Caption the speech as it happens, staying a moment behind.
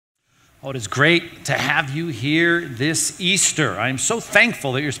Oh, it is great to have you here this Easter. I'm so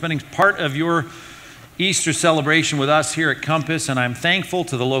thankful that you're spending part of your Easter celebration with us here at Compass, and I'm thankful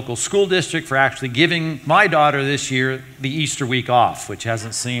to the local school district for actually giving my daughter this year the Easter week off, which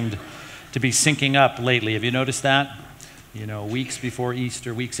hasn't seemed to be syncing up lately. Have you noticed that? You know, weeks before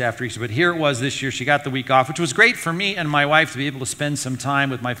Easter, weeks after Easter. But here it was this year. She got the week off, which was great for me and my wife to be able to spend some time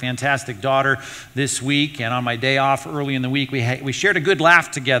with my fantastic daughter this week. And on my day off early in the week, we shared a good laugh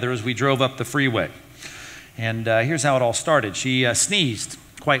together as we drove up the freeway. And here's how it all started. She sneezed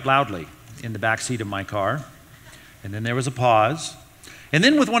quite loudly in the back seat of my car. And then there was a pause. And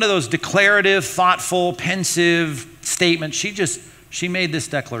then with one of those declarative, thoughtful, pensive statements, she made this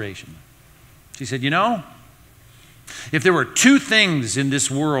declaration. She said, you know, if there were two things in this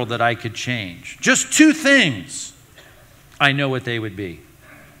world that I could change, just two things, I know what they would be.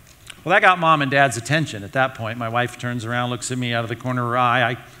 Well, that got Mom and Dad's attention. At that point, my wife turns around, looks at me out of the corner of her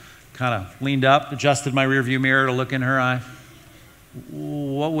eye. I kind of leaned up, adjusted my rearview mirror to look in her eye.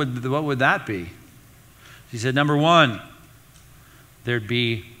 What would that be? She said, number one, there'd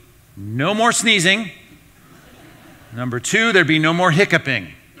be no more sneezing. Number two, there'd be no more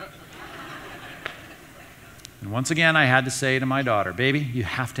hiccuping. And once again, I had to say to my daughter, baby, you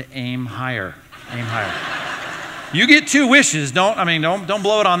have to aim higher. Aim higher. You get two wishes. Don't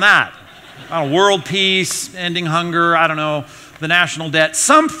blow it on that. World peace, ending hunger, I don't know, the national debt,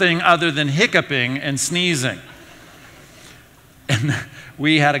 something other than hiccuping and sneezing. And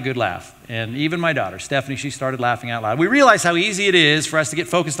we had a good laugh. And even my daughter, Stephanie, she started laughing out loud. We realized how easy it is for us to get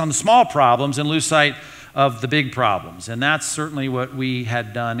focused on the small problems and lose sight of the big problems. And that's certainly what we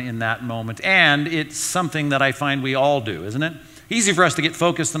had done in that moment. And it's something that I find we all do, isn't it? Easy for us to get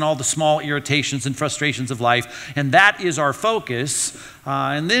focused on all the small irritations and frustrations of life. And that is our focus.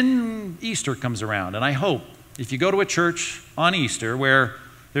 And then Easter comes around. And I hope if you go to a church on Easter where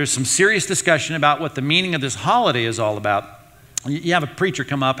there's some serious discussion about what the meaning of this holiday is all about, you have a preacher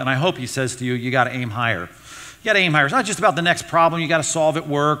come up and I hope he says to you, you got to aim higher. You got to aim higher. It's not just about the next problem you got to solve at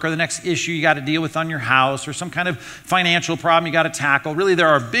work or the next issue you got to deal with on your house or some kind of financial problem you got to tackle. Really, there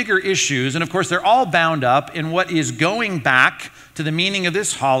are bigger issues. And of course, they're all bound up in what is going back to the meaning of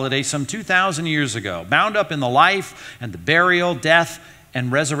this holiday some 2,000 years ago. Bound up in the life and the burial, death,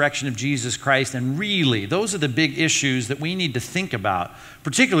 and resurrection of Jesus Christ. And really, those are the big issues that we need to think about,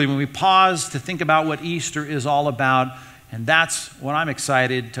 particularly when we pause to think about what Easter is all about. And that's what I'm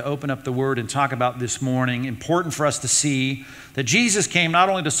excited to open up the Word and talk about this morning. Important for us to see that Jesus came not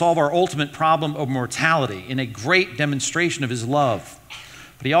only to solve our ultimate problem of mortality in a great demonstration of His love,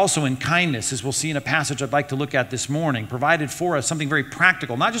 but He also in kindness, as we'll see in a passage I'd like to look at this morning, provided for us something very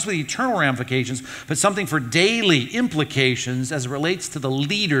practical, not just with eternal ramifications, but something for daily implications as it relates to the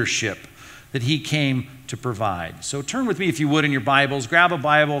leadership that He came to provide. So turn with me, if you would, in your Bibles. Grab a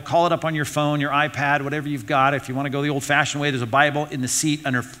Bible, call it up on your phone, your iPad, whatever you've got. If you want to go the old-fashioned way, there's a Bible in the seat,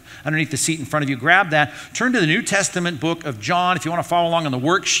 underneath the seat in front of you. Grab that. Turn to the New Testament book of John. If you want to follow along on the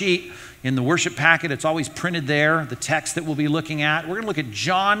worksheet in the worship packet, it's always printed there, the text that we'll be looking at. We're going to look at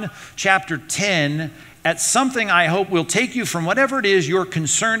John chapter 10 at something I hope will take you from whatever it is you're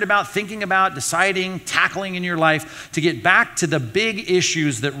concerned about, thinking about, deciding, tackling in your life, to get back to the big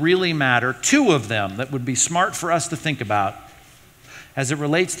issues that really matter, two of them that would be smart for us to think about as it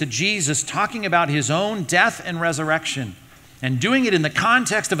relates to Jesus talking about His own death and resurrection and doing it in the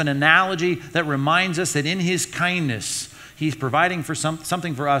context of an analogy that reminds us that in His kindness, He's providing for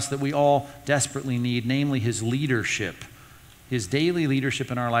something for us that we all desperately need, namely His leadership. His daily leadership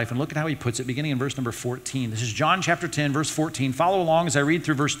in our life. And look at how he puts it, beginning in verse number 14. This is John chapter 10, verse 14. Follow along as I read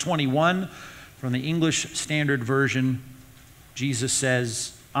through verse 21 from the English Standard Version. Jesus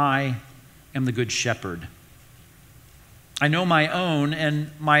says, I am the good shepherd. I know my own,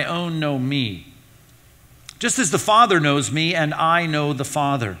 and my own know me. Just as the Father knows me, and I know the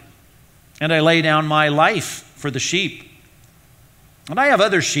Father. And I lay down my life for the sheep. And I have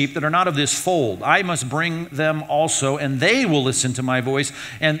other sheep that are not of this fold. I must bring them also, and they will listen to my voice,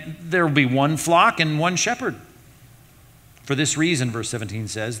 and there will be one flock and one shepherd. For this reason, verse 17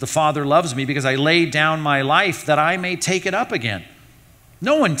 says, the Father loves me because I lay down my life that I may take it up again.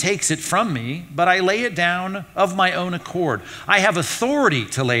 No one takes it from me, but I lay it down of my own accord. I have authority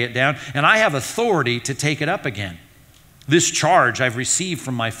to lay it down, and I have authority to take it up again. This charge I've received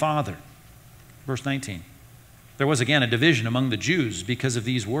from my Father. Verse 19. There was again a division among the Jews because of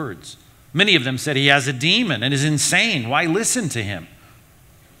these words. Many of them said, he has a demon and is insane. Why listen to him?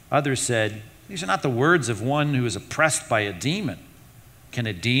 Others said, these are not the words of one who is oppressed by a demon. Can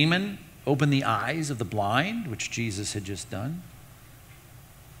a demon open the eyes of the blind, which Jesus had just done?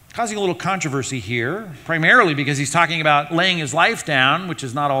 causing a little controversy here, primarily because he's talking about laying his life down, which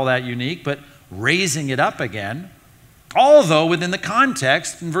is not all that unique, but raising it up again. Although within the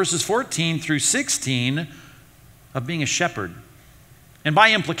context in verses 14 through 16 of being a shepherd. And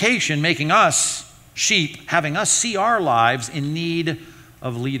by implication, making us sheep, having us see our lives in need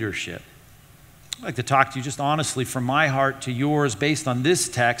of leadership. I'd like to talk to you just honestly from my heart to yours based on this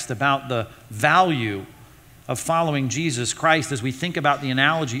text about the value of following Jesus Christ as we think about the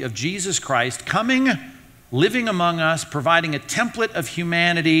analogy of Jesus Christ coming, living among us, providing a template of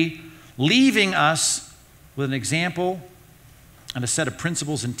humanity, leaving us with an example and a set of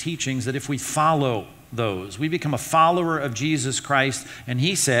principles and teachings that if we follow those, we become a follower of Jesus Christ. And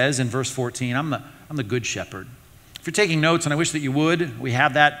he says in verse 14, I'm the good shepherd. If you're taking notes, and I wish that you would, we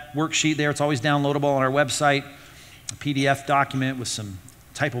have that worksheet there. It's always downloadable on our website, a PDF document with some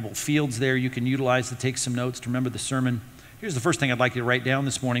typable fields there you can utilize to take some notes to remember the sermon. Here's the first thing I'd like you to write down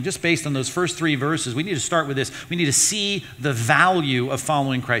this morning. Just based on those first 3 verses, we need to start with this. We need to see the value of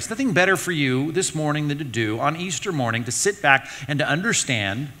following Christ. Nothing better for you this morning than to do on Easter morning to sit back and to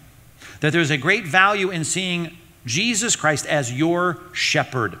understand that there's a great value in seeing Jesus Christ as your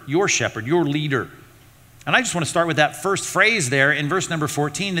shepherd, your leader. And I just want to start with that first phrase there in verse number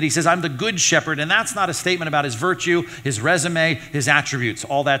 14 that he says, I'm the good shepherd. And that's not a statement about his virtue, his resume, his attributes.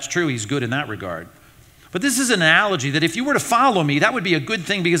 All that's true. He's good in that regard. But this is an analogy that if you were to follow me, that would be a good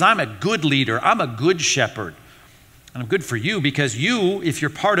thing because I'm a good leader. I'm a good shepherd. And I'm good for you because you, if you're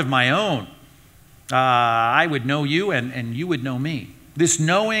part of my own, I would know you and you would know me. This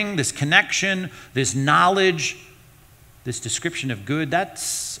knowing, this connection, this knowledge, this description of good,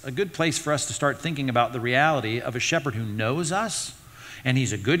 that's a good place for us to start thinking about the reality of a shepherd who knows us, and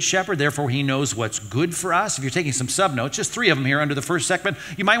he's a good shepherd, therefore he knows what's good for us. If you're taking some sub-notes, just 3 of them here under the first segment,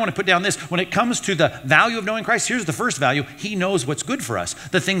 you might want to put down this. When it comes to the value of knowing Christ, here's the first value. He knows what's good for us.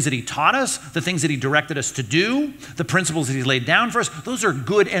 The things that he taught us, the things that he directed us to do, the principles that he laid down for us, those are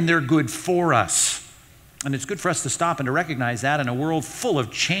good and they're good for us. And it's good for us to stop and to recognize that in a world full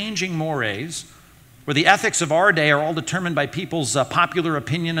of changing mores, where the ethics of our day are all determined by people's popular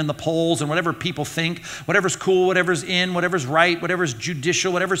opinion in the polls and whatever people think, whatever's cool, whatever's in, whatever's right, whatever's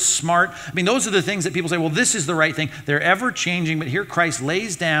judicial, whatever's smart. I mean, those are the things that people say, well, this is the right thing. They're ever changing, but here Christ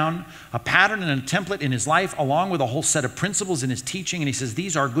lays down a pattern and a template in his life along with a whole set of principles in his teaching, and he says,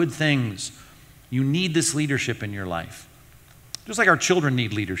 these are good things. You need this leadership in your life. Just like our children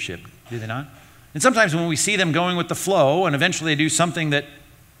need leadership, do they not? And sometimes when we see them going with the flow and eventually they do something that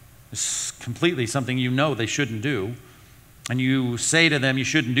is completely something you know they shouldn't do, and you say to them, you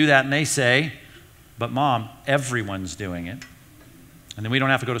shouldn't do that, and they say, but Mom, everyone's doing it. And then we don't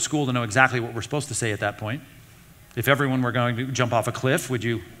have to go to school to know exactly what we're supposed to say at that point. If everyone were going to jump off a cliff, would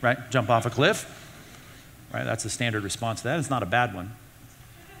you, jump off a cliff? Right, that's the standard response to that. It's not a bad one.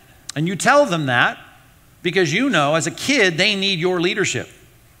 And you tell them that because you know as a kid they need your leadership.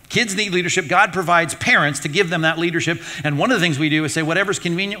 Kids need leadership. God provides parents to give them that leadership. And one of the things we do is say, whatever's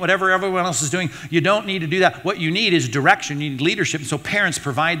convenient, whatever everyone else is doing, you don't need to do that. What you need is direction. You need leadership. And so parents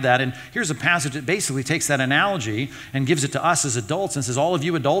provide that. And here's a passage that basically takes that analogy and gives it to us as adults and says, all of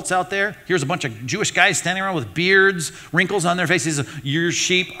you adults out there, here's a bunch of Jewish guys standing around with beards, wrinkles on their faces. You're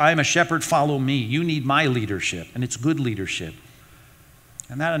sheep. I'm a shepherd. Follow me. You need my leadership. And it's good leadership.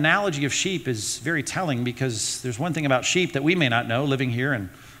 And that analogy of sheep is very telling because there's one thing about sheep that we may not know living here in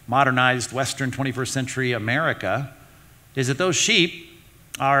modernized Western 21st century America, is that those sheep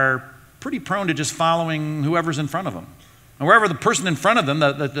are pretty prone to just following whoever's in front of them. And wherever the person in front of them,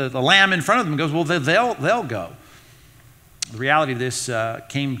 the lamb in front of them goes, well, they'll go. The reality of this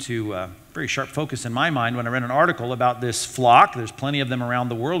came to very sharp focus in my mind when I read an article about this flock. There's plenty of them around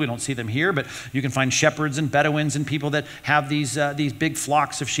the world. We don't see them here, but you can find shepherds and Bedouins and people that have these big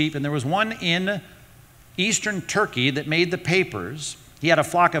flocks of sheep. And there was one in eastern Turkey that made the papers. He had a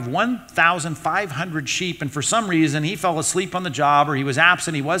flock of 1,500 sheep, and for some reason he fell asleep on the job or he was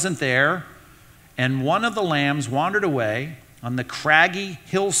absent, he wasn't there, and one of the lambs wandered away on the craggy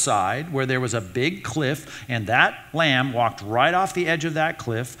hillside where there was a big cliff, and that lamb walked right off the edge of that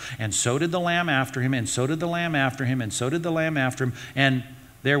cliff, and so did the lamb after him, and so did the lamb after him, and so did the lamb after him, and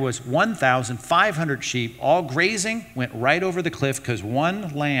there was 1,500 sheep all grazing, went right over the cliff because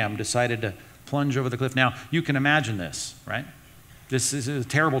one lamb decided to plunge over the cliff. Now, you can imagine this, right? This is a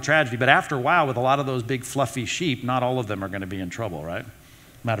terrible tragedy, but after a while, with a lot of those big fluffy sheep, not all of them are going to be in trouble, right?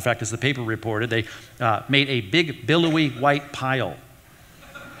 Matter of fact, as the paper reported, they made a big billowy white pile.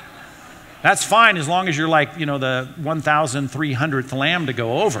 That's fine as long as you're like, the 1,300th lamb to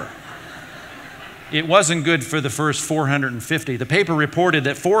go over. It wasn't good for the first 450. The paper reported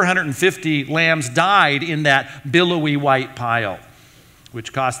that 450 lambs died in that billowy white pile.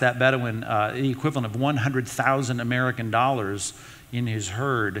 which cost that Bedouin the equivalent of 100,000 American dollars in his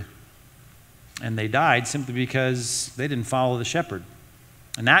herd. And they died simply because they didn't follow the shepherd.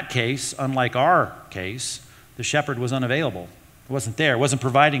 In that case, unlike our case, the shepherd was unavailable. It wasn't there. It wasn't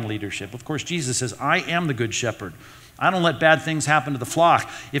providing leadership. Of course, Jesus says, I am the good shepherd. I don't let bad things happen to the flock.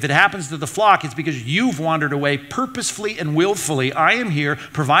 If it happens to the flock, it's because you've wandered away purposefully and willfully. I am here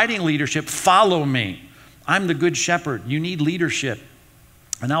providing leadership. Follow me. I'm the good shepherd. You need leadership,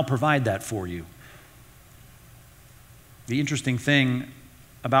 and I'll provide that for you. The interesting thing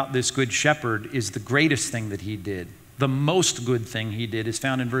about this good shepherd is the greatest thing that he did. The most good thing he did is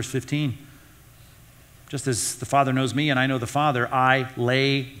found in verse 15. Just as the Father knows me and I know the Father, I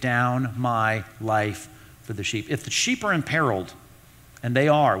lay down my life for the sheep. If the sheep are imperiled, and they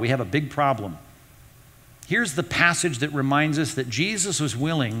are, we have a big problem. Here's the passage that reminds us that Jesus was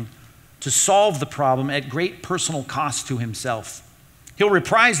willing to solve the problem at great personal cost to himself. He'll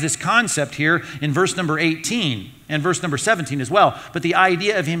reprise this concept here in verse number 18 and verse number 17 as well. But the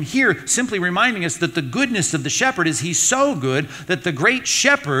idea of him here simply reminding us that the goodness of the shepherd is he's so good that the great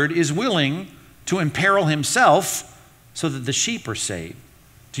shepherd is willing to imperil himself so that the sheep are saved.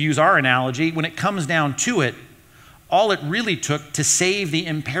 To use our analogy, when it comes down to it, all it really took to save the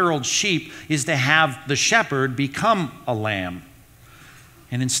imperiled sheep is to have the shepherd become a lamb.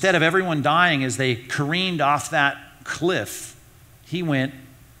 And instead of everyone dying as they careened off that cliff, he went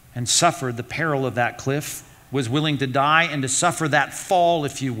and suffered the peril of that cliff, was willing to die and to suffer that fall,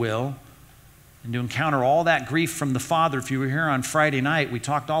 if you will, and to encounter all that grief from the Father. If you were here on Friday night, we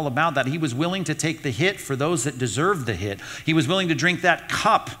talked all about that. He was willing to take the hit for those that deserved the hit. He was willing to drink that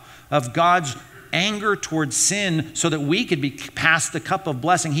cup of God's anger towards sin so that we could be passed the cup of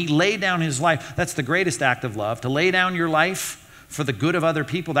blessing. He laid down his life. That's the greatest act of love, to lay down your life for the good of other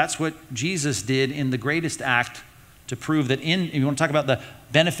people. That's what Jesus did in the greatest act to prove that if you want to talk about the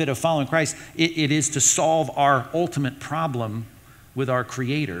benefit of following Christ, it is to solve our ultimate problem with our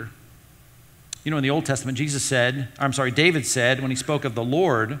Creator. You know, in the Old Testament, David said, when he spoke of the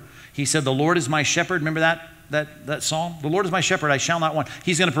Lord, he said, the Lord is my shepherd. Remember that psalm? The Lord is my shepherd, I shall not want.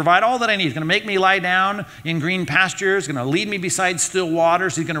 He's going to provide all that I need. He's going to make me lie down in green pastures. He's going to lead me beside still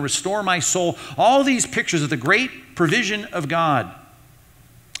waters. He's going to restore my soul. All these pictures of the great provision of God.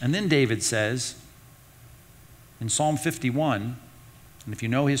 And then David says in Psalm 51, and if you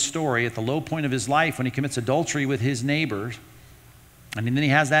know his story, at the low point of his life when he commits adultery with his neighbor, and then he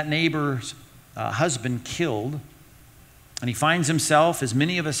has that neighbor's husband killed, and he finds himself, as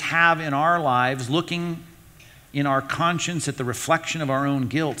many of us have in our lives, looking in our conscience at the reflection of our own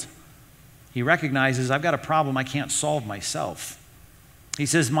guilt. He recognizes, I've got a problem I can't solve myself. He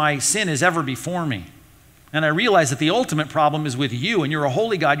says, my sin is ever before me. And I realize that the ultimate problem is with you, and you're a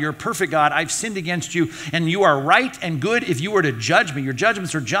holy God, you're a perfect God. I've sinned against you, and you are right and good if you were to judge me. Your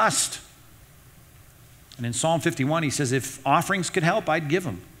judgments are just. And in Psalm 51, he says, if offerings could help, I'd give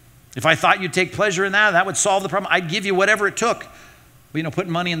them. If I thought you'd take pleasure in that would solve the problem. I'd give you whatever it took. But,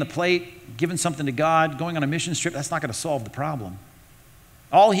 putting money in the plate, giving something to God, going on a mission trip, that's not going to solve the problem.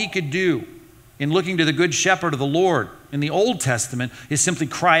 All he could do in looking to the good shepherd of the Lord in the Old Testament is simply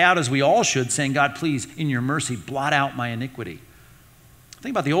cry out, as we all should, saying, God, please, in your mercy, blot out my iniquity. The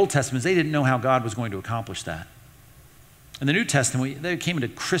thing about the Old Testament is they didn't know how God was going to accomplish that. In the New Testament, they came into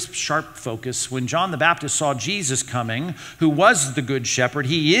crisp, sharp focus when John the Baptist saw Jesus coming, who was the good shepherd.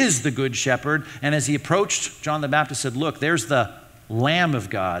 He is the good shepherd. And as he approached, John the Baptist said, look, there's the Lamb of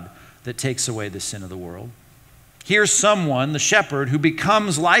God that takes away the sin of the world. Here's someone, the shepherd, who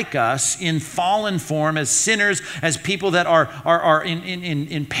becomes like us in fallen form as sinners, as people that are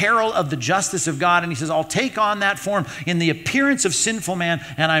in peril of the justice of God. And he says, I'll take on that form in the appearance of sinful man,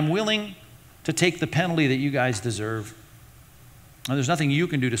 and I'm willing to take the penalty that you guys deserve. Now, there's nothing you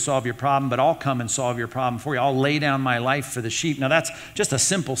can do to solve your problem, but I'll come and solve your problem for you. I'll lay down my life for the sheep. Now, that's just a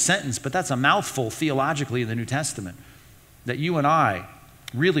simple sentence, but that's a mouthful theologically in the New Testament, that you and I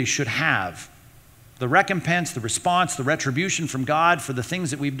really should have the recompense, the response, the retribution from God for the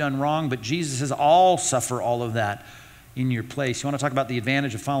things that we've done wrong. But Jesus says, I'll suffer all of that in your place. You want to talk about the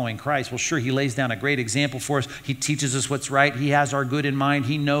advantage of following Christ? Well, sure, he lays down a great example for us. He teaches us what's right. He has our good in mind.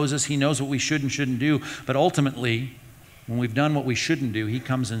 He knows us. He knows what we should and shouldn't do. But ultimately, when we've done what we shouldn't do, he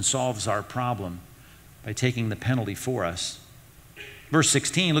comes and solves our problem by taking the penalty for us. Verse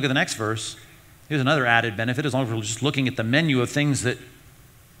 16, look at the next verse. Here's another added benefit, as long as we're just looking at the menu of things that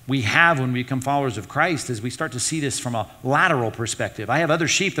we have when we become followers of Christ, as we start to see this from a lateral perspective. I have other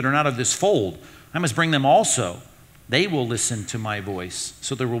sheep that are not of this fold. I must bring them also. They will listen to my voice.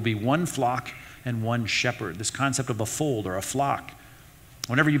 So there will be one flock and one shepherd. This concept of a fold or a flock.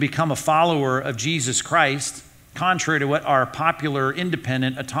 Whenever you become a follower of Jesus Christ, Contrary to what our popular,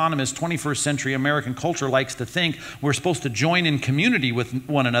 independent, autonomous 21st century American culture likes to think, we're supposed to join in community with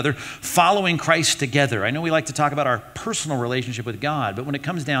one another, following Christ together. I know we like to talk about our personal relationship with God, but when it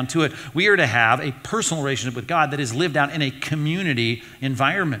comes down to it, we are to have a personal relationship with God that is lived out in a community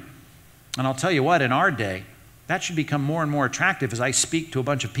environment. And I'll tell you what, in our day, that should become more and more attractive as I speak to a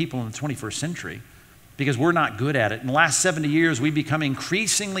bunch of people in the 21st century, because we're not good at it. In the last 70 years, we've become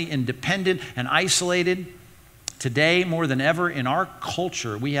increasingly independent and isolated. Today, more than ever, in our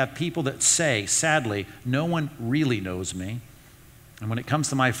culture, we have people that say, sadly, no one really knows me. And when it comes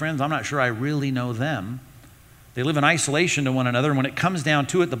to my friends, I'm not sure I really know them. They live in isolation to one another. And when it comes down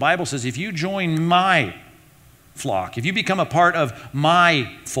to it, the Bible says, if you join my flock, if you become a part of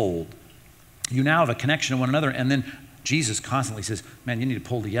my fold, you now have a connection to one another. And then Jesus constantly says, man, you need to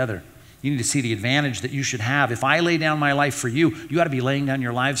pull together. You need to see the advantage that you should have. If I lay down my life for you, you ought to be laying down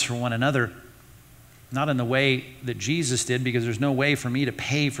your lives for one another. Not in the way that Jesus did, because there's no way for me to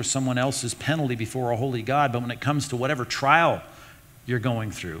pay for someone else's penalty before a holy God. But when it comes to whatever trial you're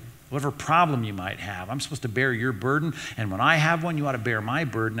going through, whatever problem you might have, I'm supposed to bear your burden. And when I have one, you ought to bear my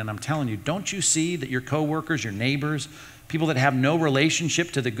burden. And I'm telling you, don't you see that your coworkers, your neighbors, people that have no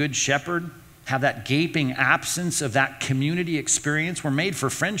relationship to the Good Shepherd, have that gaping absence of that community experience? We're made for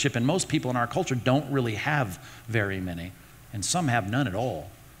friendship, and most people in our culture don't really have very many. And some have none at all.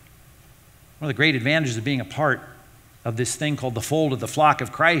 One of the great advantages of being a part of this thing called the fold of the flock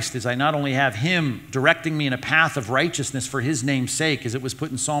of Christ is I not only have him directing me in a path of righteousness for his name's sake, as it was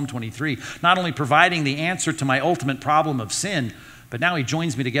put in Psalm 23, not only providing the answer to my ultimate problem of sin, but now he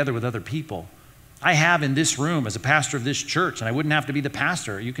joins me together with other people. I have in this room as a pastor of this church, and I wouldn't have to be the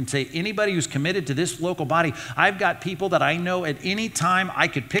pastor. You can say anybody who's committed to this local body, I've got people that I know at any time I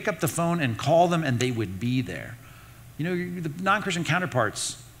could pick up the phone and call them and they would be there. You know, the non-Christian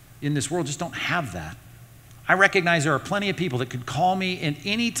counterparts in this world just don't have that. I recognize there are plenty of people that could call me at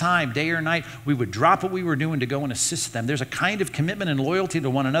any time, day or night. We would drop what we were doing to go and assist them. There's a kind of commitment and loyalty to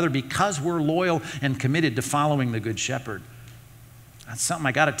one another because we're loyal and committed to following the Good Shepherd. That's something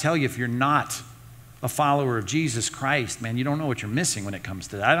I got to tell you. If you're not a follower of Jesus Christ, man, you don't know what you're missing when it comes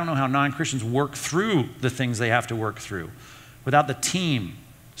to that. I don't know how non-Christians work through the things they have to work through without the team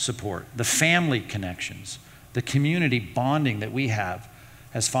support, the family connections, the community bonding that we have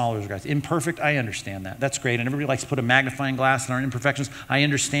as followers of Christ. Imperfect, I understand that. That's great. And everybody likes to put a magnifying glass on our imperfections. I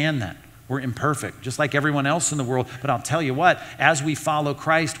understand that. We're imperfect, just like everyone else in the world. But I'll tell you what, as we follow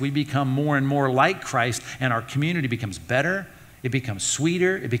Christ, we become more and more like Christ, and our community becomes better, it becomes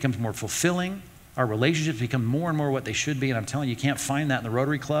sweeter, it becomes more fulfilling. Our relationships become more and more what they should be. And I'm telling you, you can't find that in the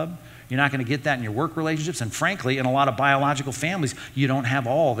Rotary Club. You're not going to get that in your work relationships. And frankly, in a lot of biological families, you don't have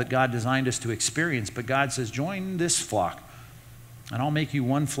all that God designed us to experience. But God says, join this flock, and I'll make you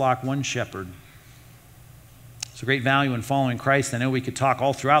one flock, one shepherd. It's a great value in following Christ. I know we could talk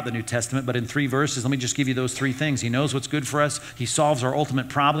all throughout the New Testament, but in 3 verses, let me just give you those 3 things. He knows what's good for us. He solves our ultimate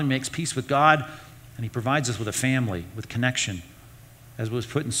problem, makes peace with God, and he provides us with a family, with connection. As was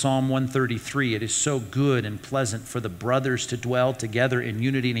put in Psalm 133, it is so good and pleasant for the brothers to dwell together in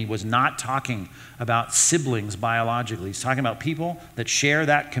unity. And he was not talking about siblings biologically. He's talking about people that share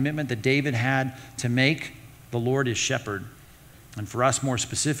that commitment that David had to make the Lord his shepherd. And for us more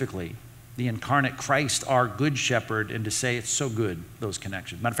specifically, the incarnate Christ, our good shepherd, and to say it's so good, those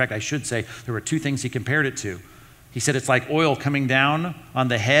connections. Matter of fact, I should say there were 2 things he compared it to. He said it's like oil coming down on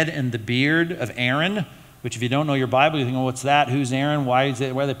the head and the beard of Aaron, which if you don't know your Bible, you think, oh, what's that? Who's Aaron? Why are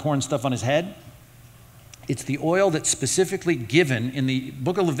they pouring stuff on his head? It's the oil that's specifically given in the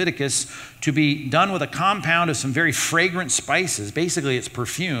book of Leviticus to be done with a compound of some very fragrant spices. Basically, it's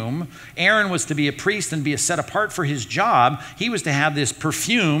perfume. Aaron was to be a priest and be set apart for his job. He was to have this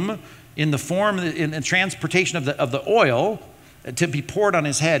perfume in the form, in the transportation of the oil to be poured on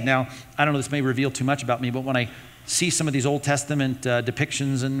his head. Now, I don't know, this may reveal too much about me, but when I see some of these Old Testament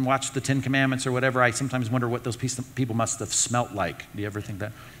depictions and watch the 10 Commandments or whatever, I sometimes wonder what those people must have smelt like. Do you ever think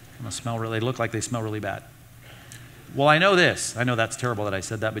that? They look like they smell really bad. Well, I know this. I know that's terrible that I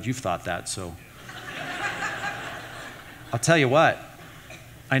said that, but you've thought that, so. I'll tell you what.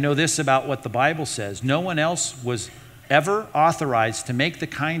 I know this about what the Bible says. No one else was ever authorized to make the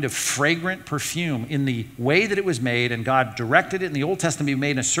kind of fragrant perfume in the way that it was made, and God directed it in the Old Testament to be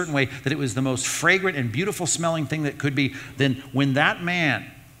made in a certain way that it was the most fragrant and beautiful smelling thing that could be. Then when that man,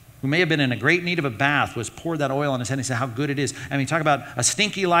 who may have been in a great need of a bath, was poured that oil on his head, and he said how good it is. I mean, talk about a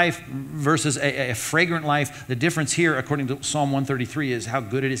stinky life versus a fragrant life. The difference here, according to Psalm 133, is how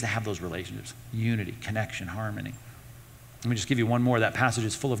good it is to have those relationships. Unity, connection, harmony. Let me just give you one more. That passage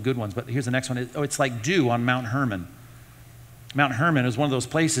is full of good ones, but here's the next one. Oh, it's like dew on Mount Hermon. Mount Hermon is one of those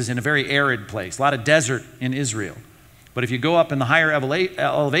places in a very arid place, a lot of desert in Israel. But if you go up in the higher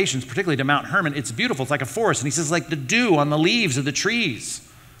elevations, particularly to Mount Hermon, it's beautiful. It's like a forest. And he says, like the dew on the leaves of the trees.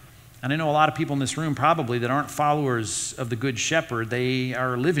 And I know a lot of people in this room probably that aren't followers of the Good Shepherd. They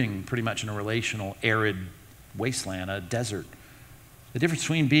are living pretty much in a relational, arid wasteland, a desert. The difference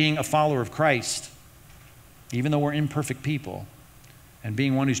between being a follower of Christ, even though we're imperfect people, and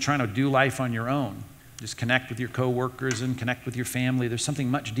being one who's trying to do life on your own, just connect with your coworkers and connect with your family. There's something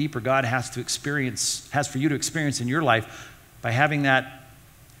much deeper God has for you to experience in your life by having that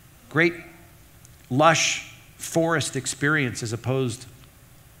great, lush forest experience as opposed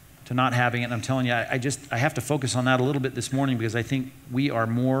to not having it. And I'm telling you, I have to focus on that a little bit this morning because I think we are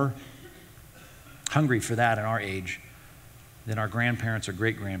more hungry for that in our age than our grandparents or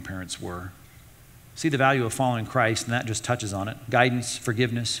great-grandparents were. See the value of following Christ, and that just touches on it. Guidance,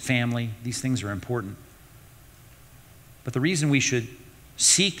 forgiveness, family, these things are important. But the reason we should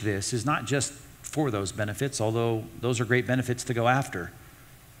seek this is not just for those benefits, although those are great benefits to go after.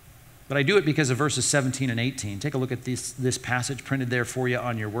 But I do it because of verses 17 and 18. Take a look at this passage printed there for you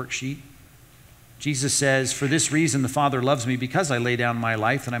on your worksheet. Jesus says, "For this reason the Father loves me, because I lay down my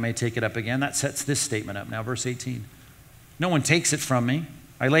life that I may take it up again." That sets this statement up now, verse 18. "No one takes it from me.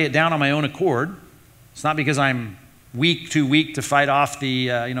 I lay it down on my own accord." It's not because I'm too weak to fight off the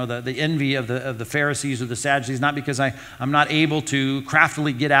envy of the Pharisees or the Sadducees. Not because I'm not able to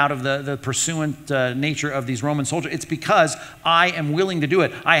craftily get out of the pursuant nature of these Roman soldiers. It's because I am willing to do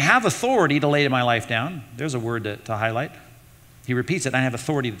it. I have authority to lay my life down. There's a word to highlight. He repeats it. I have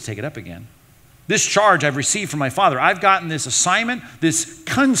authority to take it up again. This charge I've received from my Father. I've gotten this assignment, this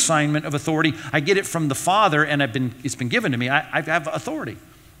consignment of authority. I get it from the Father, and it's been given to me. I have authority.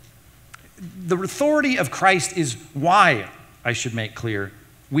 The authority of Christ is why, I should make clear,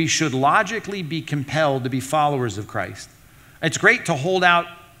 we should logically be compelled to be followers of Christ. It's great to hold out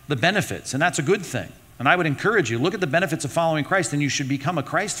the benefits, and that's a good thing. And I would encourage you, look at the benefits of following Christ, and you should become a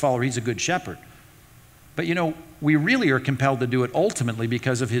Christ follower. He's a good shepherd. But we really are compelled to do it ultimately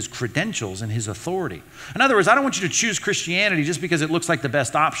because of his credentials and his authority. In other words, I don't want you to choose Christianity just because it looks like the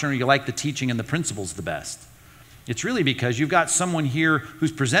best option or you like the teaching and the principles the best. It's really because you've got someone here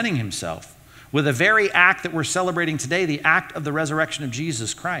who's presenting himself with the very act that we're celebrating today, the act of the resurrection of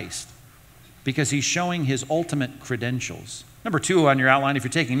Jesus Christ, because he's showing his ultimate credentials. Number 2 on your outline, if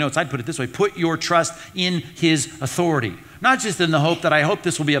you're taking notes, I'd put it this way: put your trust in his authority. Not just in the hope that I hope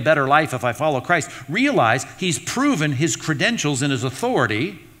this will be a better life if I follow Christ. Realize he's proven his credentials and his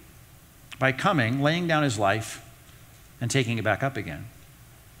authority by coming, laying down his life, and taking it back up again.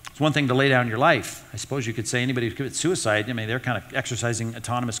 It's one thing to lay down your life. I suppose you could say anybody who commits suicide, they're kind of exercising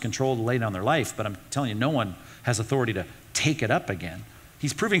autonomous control to lay down their life, but I'm telling you, no one has authority to take it up again.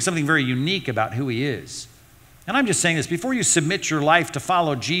 He's proving something very unique about who he is. And I'm just saying this, before you submit your life to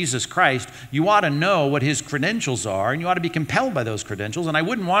follow Jesus Christ, you ought to know what his credentials are, and you ought to be compelled by those credentials. And I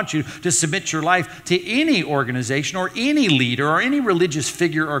wouldn't want you to submit your life to any organization or any leader or any religious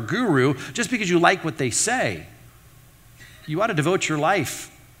figure or guru just because you like what they say. You ought to devote your life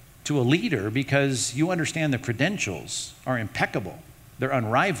to a leader because you understand the credentials are impeccable. They're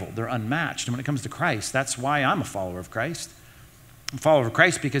unrivaled. They're unmatched. And when it comes to Christ, that's why I'm a follower of Christ. I'm a follower of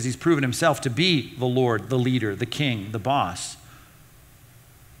Christ because he's proven himself to be the Lord, the leader, the king, the boss.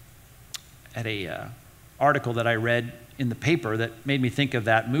 At an article that I read in the paper that made me think of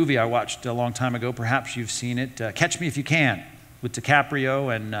that movie I watched a long time ago. Perhaps you've seen it, Catch Me If You Can, with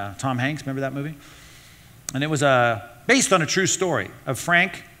DiCaprio and Tom Hanks. Remember that movie? And it was based on a true story of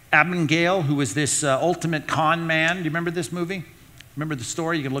Frank Abagnale, who was this ultimate con man. Do you remember this movie? Remember the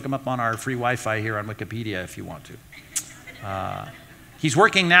story? You can look him up on our free Wi-Fi here on Wikipedia if you want to. He's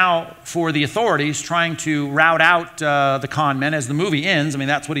working now for the authorities, trying to rout out the con men as the movie ends.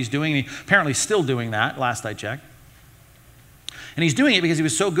 That's what he's doing. He's apparently still doing that, last I checked. And he's doing it because he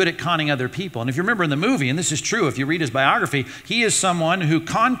was so good at conning other people. And if you remember in the movie, and this is true if you read his biography, he is someone who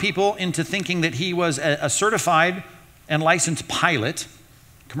conned people into thinking that he was a certified and licensed pilot,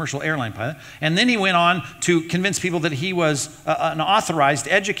 commercial airline pilot. And then he went on to convince people that he was an authorized,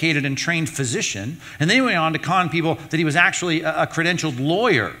 educated, and trained physician. And then he went on to con people that he was actually a credentialed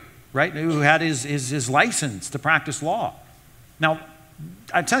lawyer, right, who had his license to practice law. Now,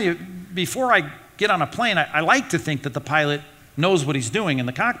 I tell you, before I get on a plane, I like to think that the pilot knows what he's doing in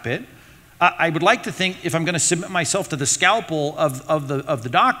the cockpit. I would like to think, if I'm going to submit myself to the scalpel of the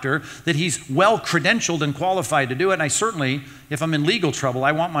doctor, that he's well credentialed and qualified to do it. And I certainly, if I'm in legal trouble,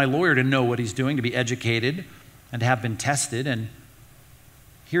 I want my lawyer to know what he's doing, to be educated and to have been tested. And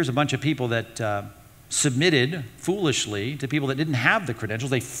here's a bunch of people that submitted foolishly to people that didn't have the credentials.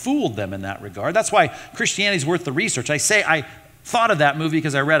 They fooled them in that regard. That's why Christianity is worth the research. I thought of that movie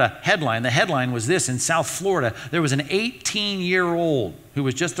because I read a headline. The headline was this: in South Florida, there was an 18-year-old who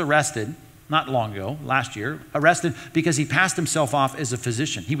was just arrested, not long ago, last year, arrested because he passed himself off as a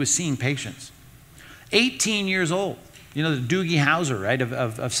physician. He was seeing patients. 18 years old. You know, the Doogie Howser, right,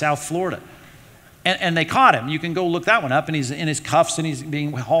 of South Florida. And they caught him. You can go look that one up, and he's in his cuffs and he's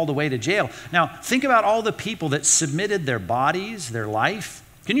being hauled away to jail. Now, think about all the people that submitted their bodies, their life.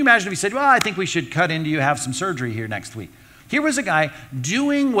 Can you imagine if he said, well, I think we should cut into you, have some surgery here next week? Here was a guy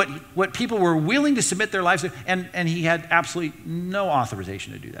doing what people were willing to submit their lives to, and he had absolutely no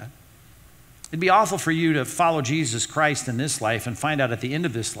authorization to do that. It'd be awful for you to follow Jesus Christ in this life and find out at the end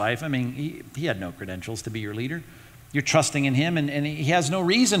of this life, I mean, he had no credentials to be your leader. You're trusting in him, and he has no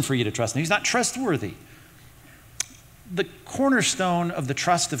reason for you to trust him. He's not trustworthy. The cornerstone of the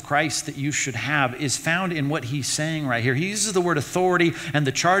trust of Christ that you should have is found in what he's saying right here. He uses the word authority and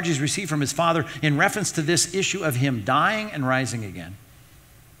the charge he's received from his Father in reference to this issue of him dying and rising again.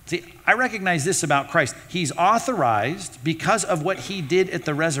 See, I recognize this about Christ. He's authorized because of what he did at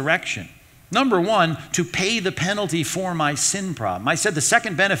the resurrection. Number one, to pay the penalty for my sin problem. I said the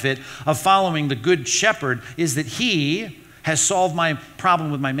second benefit of following the Good Shepherd is that he has solved my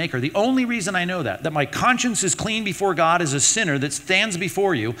problem with my Maker. The only reason I know that my conscience is clean before God as a sinner that stands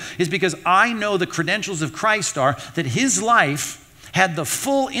before you, is because I know the credentials of Christ are that his life had the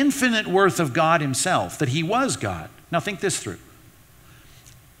full infinite worth of God himself, that he was God. Now think this through.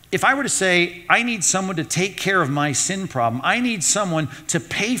 If I were to say, I need someone to take care of my sin problem, I need someone to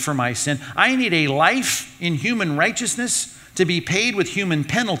pay for my sin, I need a life in human righteousness to be paid with human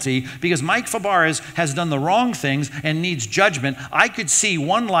penalty because Mike Fabarez has done the wrong things and needs judgment, I could see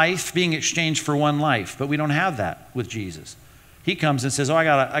one life being exchanged for one life, but we don't have that with Jesus. He comes and says, oh, I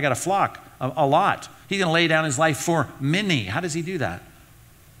got a flock, a lot. He's going to lay down his life for many. How does he do that?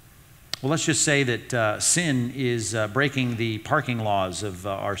 Well, let's just say that sin is breaking the parking laws of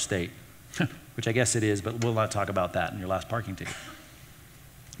our state, which I guess it is, but we'll not talk about that in your last parking ticket.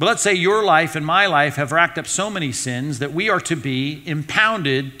 But let's say your life and my life have racked up so many sins that we are to be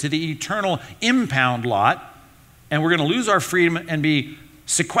impounded to the eternal impound lot, and we're going to lose our freedom and be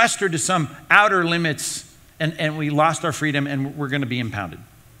sequestered to some outer limits, and we lost our freedom and we're going to be impounded.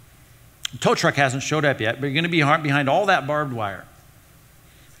 The tow truck hasn't showed up yet, but you're going to be behind all that barbed wire.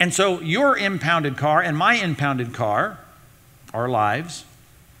 And so your impounded car and my impounded car, our lives,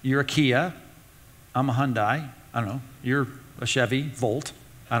 you're a Kia, I'm a Hyundai, I don't know, you're a Chevy Volt,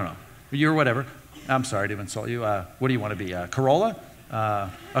 I don't know, you're whatever. I'm sorry to insult you. What do you want to be, Corolla?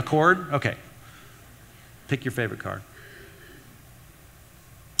 Accord? Okay. Pick your favorite car.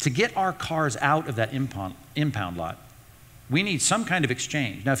 To get our cars out of that impound lot, we need some kind of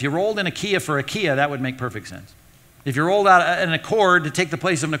exchange. Now, if you rolled in a Kia for a Kia, that would make perfect sense. If you rolled out an Accord to take the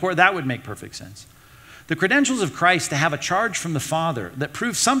place of an Accord, that would make perfect sense. The credentials of Christ to have a charge from the Father that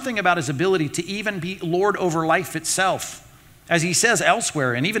proves something about his ability to even be Lord over life itself, as he says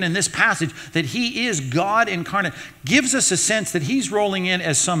elsewhere, and even in this passage, that he is God incarnate, gives us a sense that he's rolling in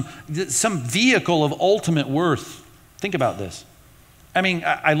as some vehicle of ultimate worth. Think about this. I mean,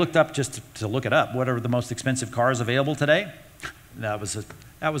 I looked up just to look it up. What are the most expensive cars available today? That was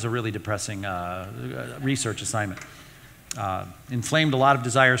a really depressing research assignment. Inflamed a lot of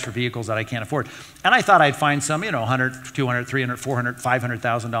desires for vehicles that I can't afford. And I thought I'd find some, $100, $200, $300, $400,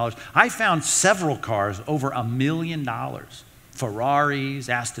 $500,000. I found several cars over $1 million. Ferraris,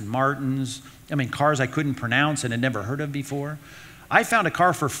 Aston Martins, cars I couldn't pronounce and had never heard of before. I found a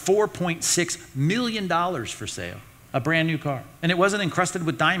car for $4.6 million for sale, a brand new car. And it wasn't encrusted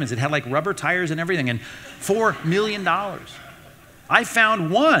with diamonds. It had like rubber tires and everything, and $4 million. I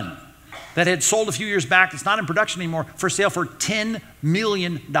found one that had sold a few years back, it's not in production anymore, for sale for $10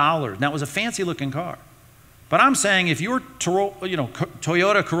 million. Now, it was a fancy looking car. But I'm saying if your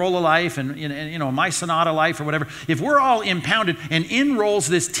Toyota Corolla life and my Sonata life or whatever, if we're all impounded and in rolls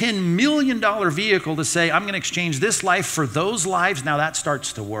this $10 million vehicle to say, I'm going to exchange this life for those lives, now that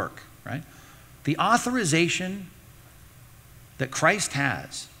starts to work, right? The authorization that Christ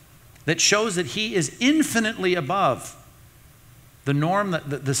has that shows that he is infinitely above the norm,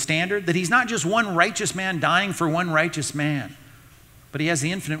 the standard, that he's not just one righteous man dying for one righteous man, but he has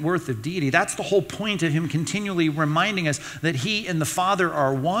the infinite worth of deity. That's the whole point of him continually reminding us that he and the Father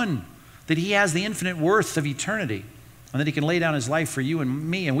are one, that he has the infinite worth of eternity, and that he can lay down his life for you and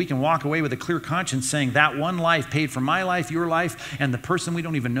me, and we can walk away with a clear conscience saying that one life paid for my life, your life, and the person we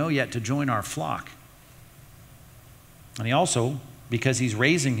don't even know yet to join our flock. And he also, because he's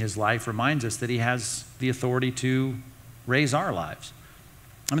raising his life, reminds us that he has the authority to raise our lives.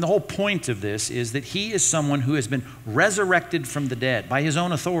 I mean, the whole point of this is that he is someone who has been resurrected from the dead by his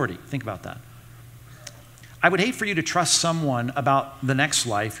own authority. Think about that. I would hate for you to trust someone about the next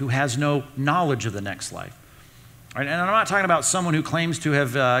life who has no knowledge of the next life. Right? And I'm not talking about someone who claims to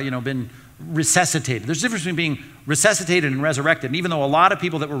have been resuscitated. There's a difference between being resuscitated and resurrected. And even though a lot of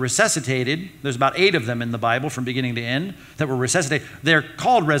people that were resuscitated, there's about 8 of them in the Bible from beginning to end that were resuscitated, they're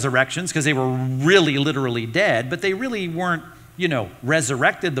called resurrections because they were really literally dead, but they really weren't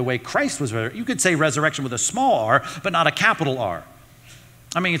resurrected the way Christ was resurrected. You could say resurrection with a small r, but not a capital R.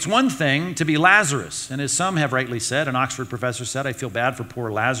 I mean, it's one thing to be Lazarus, and as some have rightly said, an Oxford professor said, I feel bad for poor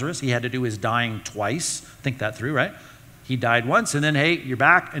Lazarus. He had to do his dying twice. Think that through, right? He died once, and then, hey, you're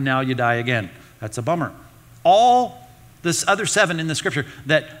back, and now you die again. That's a bummer. All this other 7 in the scripture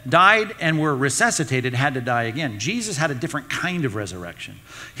that died and were resuscitated had to die again. Jesus had a different kind of resurrection.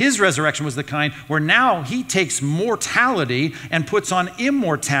 His resurrection was the kind where now he takes mortality and puts on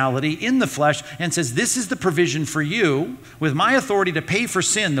immortality in the flesh and says, this is the provision for you with my authority to pay for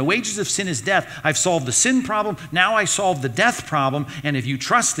sin. The wages of sin is death. I've solved the sin problem. Now I solve the death problem. And if you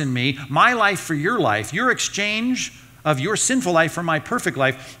trust in me, my life for your life, your exchange of your sinful life for my perfect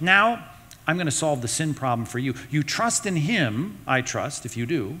life, now I'm going to solve the sin problem for you. You trust in him, I trust, if you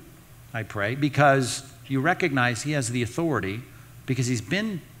do, I pray, because you recognize he has the authority, because he's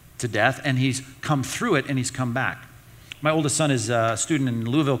been to death and he's come through it and he's come back. My oldest son is a student in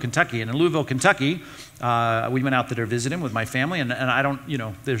Louisville, Kentucky. And in Louisville, Kentucky, we went out there to visit him with my family. And I don't,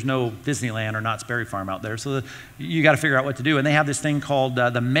 there's no Disneyland or Knott's Berry Farm out there. So you got to figure out what to do. And they have this thing called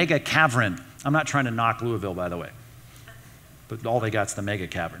the Mega Cavern. I'm not trying to knock Louisville, by the way. But all they got's the Mega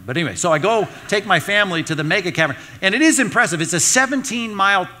Cavern. But anyway, so I go take my family to the Mega Cavern. And it is impressive. It's a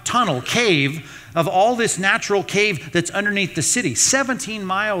 17-mile tunnel, cave, of all this natural cave that's underneath the city. 17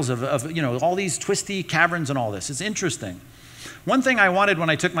 miles of all these twisty caverns and all this. It's interesting. One thing I wanted when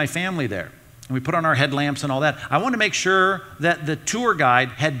I took my family there, and we put on our headlamps and all that, I wanted to make sure that the tour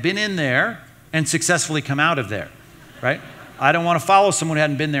guide had been in there and successfully come out of there, right? I don't want to follow someone who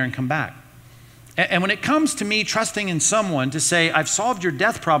hadn't been there and come back. And when it comes to me trusting in someone to say, I've solved your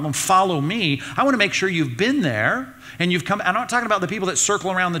death problem, follow me, I want to make sure you've been there and you've come. I'm not talking about the people that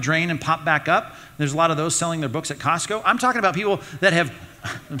circle around the drain and pop back up. There's a lot of those selling their books at Costco. I'm talking about people that have,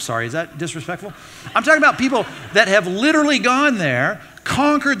 I'm sorry, is that disrespectful? I'm talking about people that have literally gone there,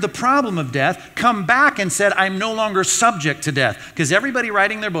 conquered the problem of death, come back and said, I'm no longer subject to death. Because everybody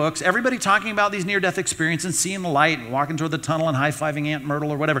writing their books, everybody talking about these near-death experiences and seeing the light and walking toward the tunnel and high-fiving Aunt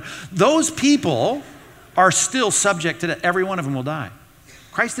Myrtle or whatever, those people are still subject to death. Every one of them will die.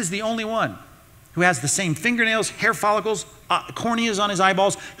 Christ is the only one who has the same fingernails, hair follicles, corneas on his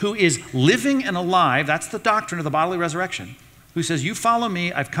eyeballs, who is living and alive. That's the doctrine of the bodily resurrection. Who says, you follow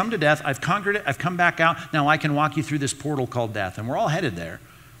me, I've come to death, I've conquered it, I've come back out, now I can walk you through this portal called death. And we're all headed there.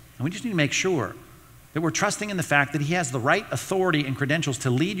 And we just need to make sure that we're trusting in the fact that he has the right authority and credentials to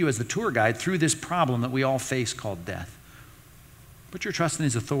lead you as the tour guide through this problem that we all face called death. Put your trust in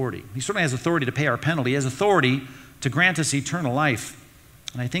his authority. He certainly has authority to pay our penalty. He has authority to grant us eternal life.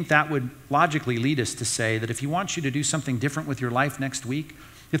 And I think that would logically lead us to say that if he wants you to do something different with your life next week,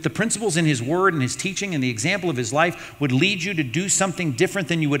 if the principles in his word and his teaching and the example of his life would lead you to do something different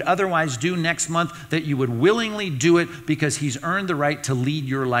than you would otherwise do next month, that you would willingly do it because he's earned the right to lead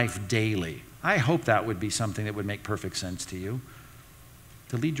your life daily. I hope that would be something that would make perfect sense to you,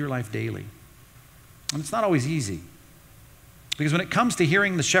 to lead your life daily. And it's not always easy. Because when it comes to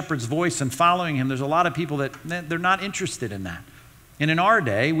hearing the shepherd's voice and following him, there's a lot of people that they're not interested in that. And in our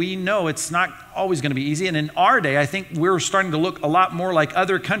day, we know it's not always going to be easy. And in our day, I think we're starting to look a lot more like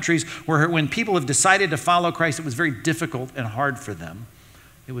other countries where when people have decided to follow Christ, it was very difficult and hard for them.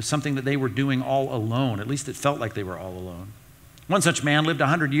 It was something that they were doing all alone. At least it felt like they were all alone. One such man lived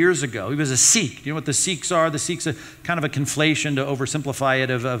 100 years ago. He was a Sikh. You know what the Sikhs are? The Sikhs are kind of a conflation, to oversimplify it,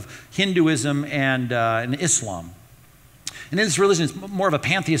 of Hinduism and Islam. And in this religion, it's more of a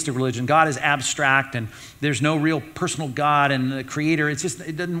pantheistic religion. God is abstract, and there's no real personal God and the creator. It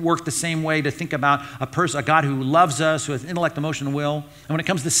doesn't work the same way to think about a God who loves us, who has intellect, emotion, and will. And when it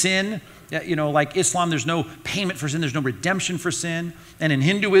comes to sin, like Islam, there's no payment for sin. There's no redemption for sin. And in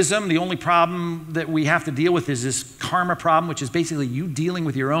Hinduism, the only problem that we have to deal with is this karma problem, which is basically you dealing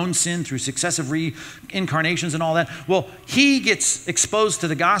with your own sin through successive reincarnations and all that. Well, he gets exposed to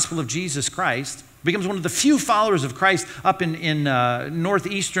the gospel of Jesus Christ, becomes one of the few followers of Christ up in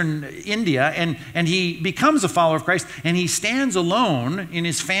northeastern India, and he becomes a follower of Christ, and he stands alone in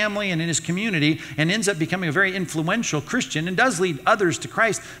his family and in his community and ends up becoming a very influential Christian and does lead others to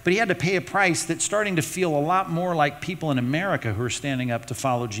Christ, but he had to pay a price that's starting to feel a lot more like people in America who are standing up to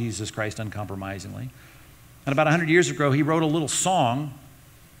follow Jesus Christ uncompromisingly. And about 100 years ago, he wrote a little song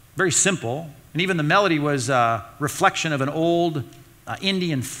Very simple. And even the melody was a reflection of an old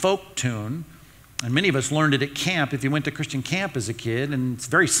Indian folk tune. And many of us learned it at camp if you went to Christian camp as a kid. And it's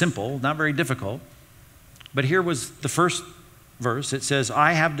very simple, not very difficult. But here was the first verse. It says,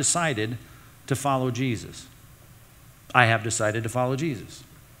 I have decided to follow Jesus. I have decided to follow Jesus.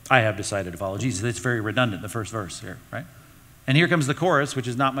 I have decided to follow Jesus. It's very redundant, the first verse here, right? And here comes the chorus, which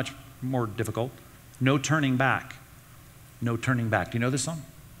is not much more difficult. No turning back. No turning back. Do you know this song?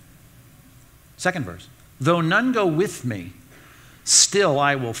 Second verse. Though none go with me, still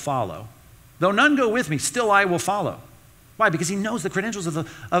I will follow. Though none go with me, still I will follow. Why? Because he knows the credentials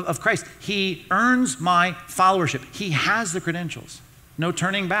of Christ. He earns my followership. He has the credentials. No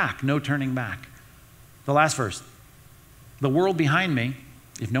turning back. No turning back. The last verse. The world behind me,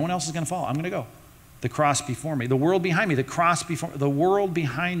 if no one else is going to follow, I'm going to go. The cross before me. The world behind me. The cross before me. The world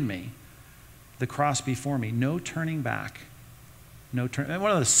behind me. The cross before me. No turning back. No turn. One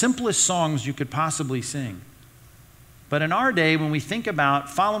of the simplest songs you could possibly sing. But in our day, when we think about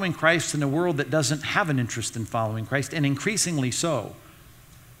following Christ in a world that doesn't have an interest in following Christ, and increasingly so,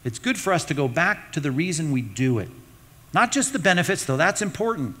 it's good for us to go back to the reason we do it. Not just the benefits, though that's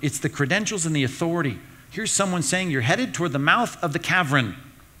important. It's the credentials and the authority. Here's someone saying, you're headed toward the mouth of the cavern.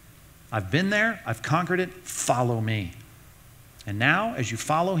 I've been there. I've conquered it. Follow me. And now, as you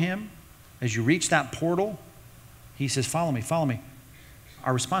follow him, as you reach that portal, he says, follow me, follow me.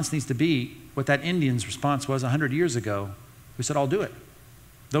 Our response needs to be what that Indian's response was 100 years ago, who said, I'll do it.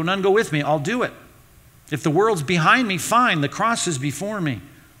 Though none go with me, I'll do it. If the world's behind me, fine. The cross is before me.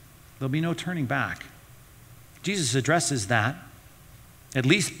 There'll be no turning back. Jesus addresses that. At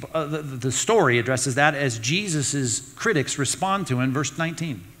least the story addresses that as Jesus' critics respond to in verse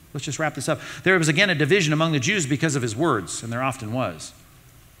 19. Let's just wrap this up. There was again a division among the Jews because of his words, and there often was.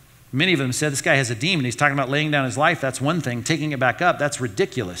 Many of them said, this guy has a demon. He's talking about laying down his life. That's one thing. Taking it back up, that's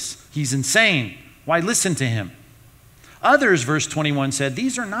ridiculous. He's insane. Why listen to him? Others, verse 21 said,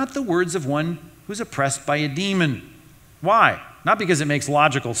 these are not the words of one who's oppressed by a demon. Why? Not because it makes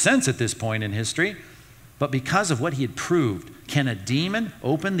logical sense at this point in history, but because of what he had proved. Can a demon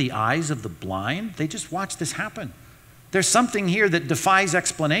open the eyes of the blind? They just watched this happen. There's something here that defies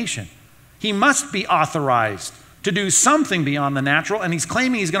explanation. He must be authorized to do something beyond the natural, and he's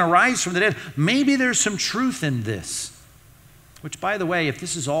claiming he's going to rise from the dead. Maybe there's some truth in this. Which, by the way, if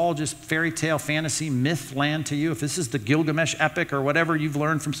this is all just fairy tale, fantasy, myth land to you, if this is the Gilgamesh epic or whatever you've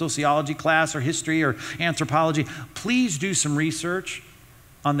learned from sociology class or history or anthropology, please do some research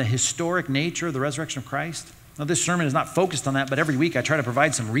on the historic nature of the resurrection of Christ. Now, this sermon is not focused on that, but every week I try to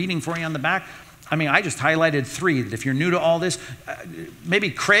provide some reading for you on the back. I mean, I just highlighted 3 that if you're new to all this, maybe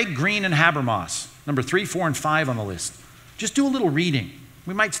Craig, Green, and Habermas, number 3, 4, and 5 on the list. Just do a little reading.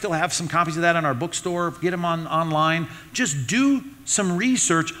 We might still have some copies of that in our bookstore. Get them online. Just do some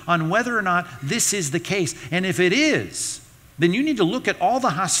research on whether or not this is the case. And if it is, then you need to look at all the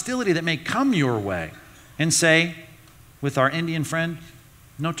hostility that may come your way and say, with our Indian friend,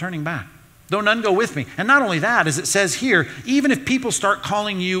 no turning back. Though none go with me. And not only that, as it says here, even if people start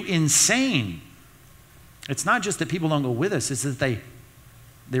calling you insane, it's not just that people don't go with us, it's that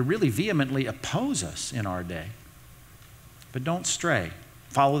they really vehemently oppose us in our day. But don't stray.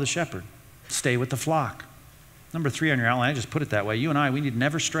 Follow the shepherd. Stay with the flock. Number 3 on your outline, I just put it that way. You and I, we need to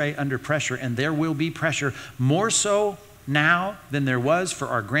never stray under pressure, and there will be pressure, more so now than there was for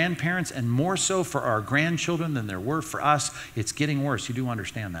our grandparents and more so for our grandchildren than there were for us. It's getting worse. You do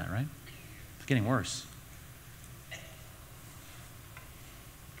understand that, right? It's getting worse.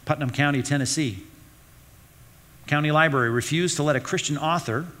 Putnam County, Tennessee. County Library refused to let a Christian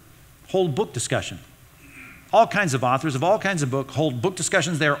author hold book discussion. All kinds of authors of all kinds of books hold book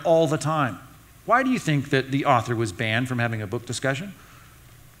discussions there all the time. Why do you think that the author was banned from having a book discussion?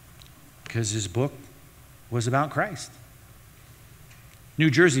 Because his book was about Christ. New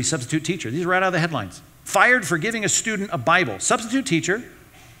Jersey substitute teacher. These are right out of the headlines. Fired for giving a student a Bible. Substitute teacher.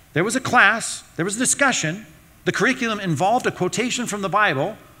 There was a class. There was a discussion. The curriculum involved a quotation from the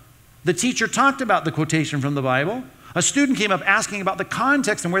Bible. The teacher talked about the quotation from the Bible. A student came up asking about the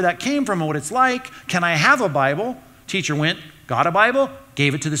context and where that came from and what it's like. Can I have a Bible? Teacher went, got a Bible,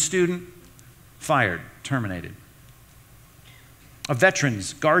 gave it to the student, fired, terminated. A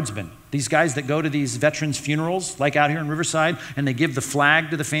veterans guardsman, these guys that go to these veterans funerals, like out here in Riverside, and they give the flag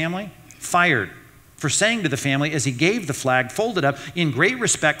to the family, fired for saying to the family as he gave the flag, folded up, in great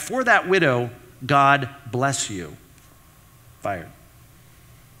respect for that widow, God bless you. Fired.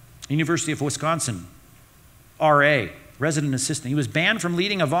 University of Wisconsin, RA, resident assistant. He was banned from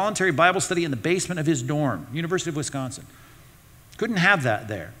leading a voluntary Bible study in the basement of his dorm, University of Wisconsin. Couldn't have that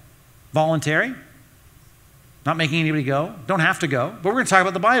there. Voluntary? Not making anybody go. Don't have to go. But we're going to talk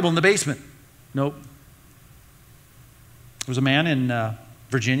about the Bible in the basement. Nope. There was a man in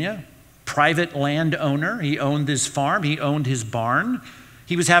Virginia, private landowner. He owned his farm. He owned his barn.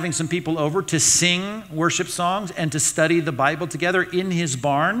 He was having some people over to sing worship songs and to study the Bible together in his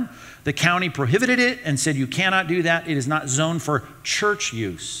barn. The county prohibited it and said, you cannot do that. It is not zoned for church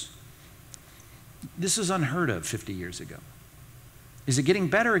use. This is unheard of 50 years ago. Is it getting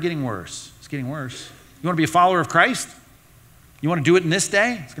better or getting worse? It's getting worse. You want to be a follower of Christ? You want to do it in this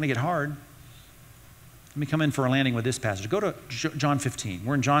day? It's going to get hard. Let me come in for a landing with this passage. Go to John 15.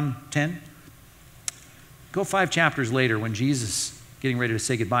 We're in John 10. Go 5 chapters later when Jesus getting ready to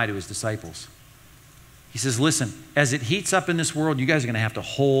say goodbye to his disciples. He says, listen, as it heats up in this world, you guys are going to have to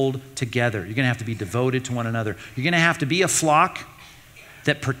hold together. You're going to have to be devoted to one another. You're going to have to be a flock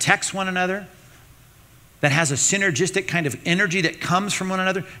that protects one another, that has a synergistic kind of energy that comes from one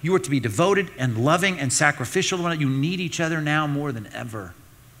another. You are to be devoted and loving and sacrificial to one another. You need each other now more than ever.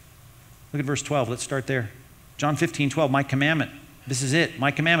 Look at verse 12. Let's start there. John 15:12, my commandment. This is it,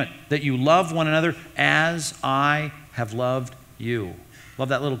 my commandment, that you love one another as I have loved you. Love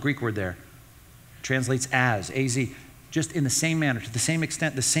that little Greek word there. Translates as, A-Z. Just in the same manner, to the same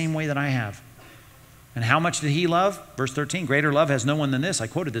extent, the same way that I have. And how much did he love? Verse 13, greater love has no one than this. I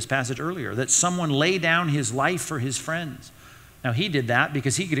quoted this passage earlier, that someone lay down his life for his friends. Now he did that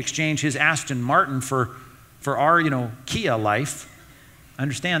because he could exchange his Aston Martin for our, Kia life.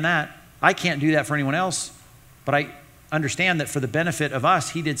 Understand that. I can't do that for anyone else, but I understand that for the benefit of us,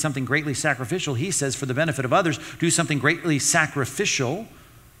 he did something greatly sacrificial. He says for the benefit of others, do something greatly sacrificial.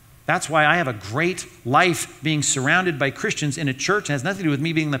 That's why I have a great life being surrounded by Christians in a church. It has nothing to do with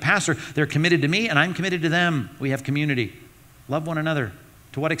me being the pastor. They're committed to me and I'm committed to them. We have community. Love one another.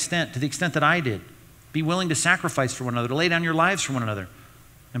 To what extent? To the extent that I did. Be willing to sacrifice for one another, to lay down your lives for one another.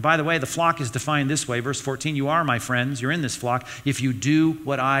 And by the way, the flock is defined this way. Verse 14, you are my friends. You're in this flock if you do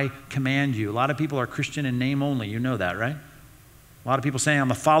what I command you. A lot of people are Christian in name only. You know that, right? A lot of people saying I'm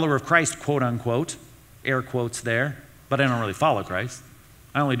a follower of Christ, quote unquote, air quotes there, but I don't really follow Christ.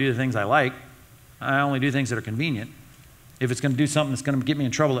 I only do the things I like. I only do things that are convenient. If it's going to do something that's going to get me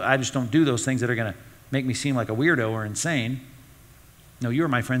in trouble, I just don't do those things that are going to make me seem like a weirdo or insane. No, you are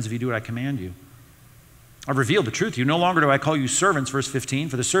my friends if you do what I command you. I've revealed the truth to you. No longer do I call you servants, verse 15,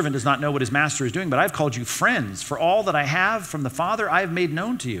 for the servant does not know what his master is doing, but I've called you friends. For all that I have from the Father, I have made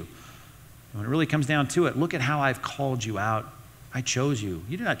known to you. And when it really comes down to it, look at how I've called you out. I chose you.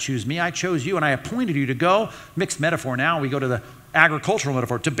 You did not choose me. I chose you, and I appointed you to go. Mixed metaphor now. We go to the agricultural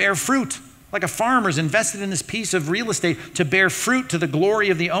metaphor, to bear fruit. Like a farmer's invested in this piece of real estate to bear fruit to the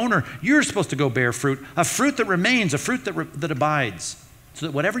glory of the owner. You're supposed to go bear fruit, a fruit that remains, a fruit that abides. So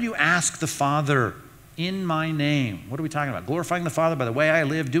that whatever you ask the Father in my name. What are we talking about? Glorifying the Father by the way I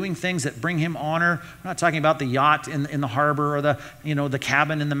live, doing things that bring him honor. We're not talking about the yacht in the harbor or the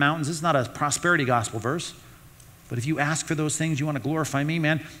cabin in the mountains. This is not a prosperity gospel verse. But if you ask for those things, you want to glorify me,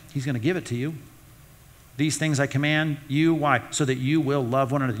 man, he's going to give it to you. These things I command you. Why? So that you will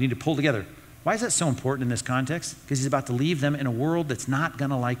love one another. You need to pull together. Why is that so important in this context? Because he's about to leave them in a world that's not going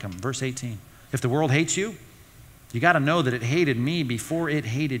to like him. Verse 18. If the world hates you, you got to know that it hated me before it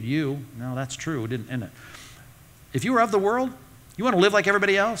hated you. No, that's true, isn't it? If you were of the world, you want to live like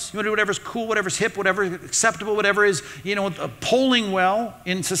everybody else. You want to do whatever's cool, whatever's hip, whatever's acceptable, whatever is, polling well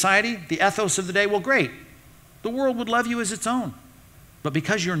in society, the ethos of the day. Well, great. The world would love you as its own. But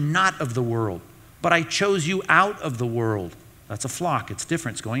because you're not of the world, but I chose you out of the world, that's a flock. It's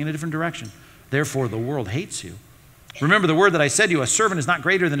different. It's going in a different direction. Therefore, the world hates you. Remember the word that I said to you, a servant is not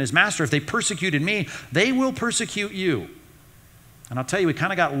greater than his master. If they persecuted me, they will persecute you. And I'll tell you, we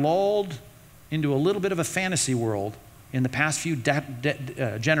kind of got lulled into a little bit of a fantasy world in the past few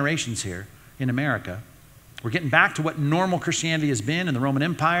generations here in America. We're getting back to what normal Christianity has been in the Roman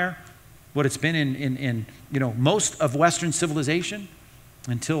Empire, what it's been in most of Western civilization,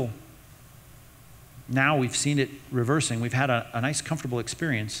 until now we've seen it reversing. We've had a nice, comfortable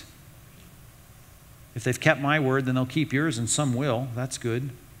experience. If they've kept my word, then they'll keep yours, and some will. That's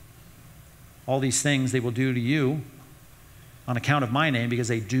good. All these things they will do to you on account of my name, because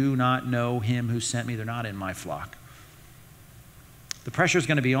they do not know him who sent me. They're not in my flock. The pressure is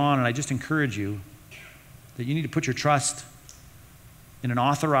going to be on, and I just encourage you that you need to put your trust in an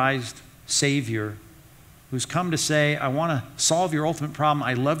authorized Savior who's come to say, I want to solve your ultimate problem.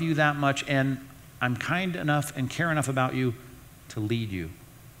 I love you that much, and I'm kind enough and care enough about you to lead you.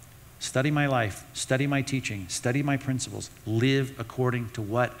 Study my life, study my teaching, study my principles, live according to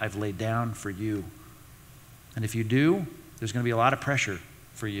what I've laid down for you. And if you do, there's going to be a lot of pressure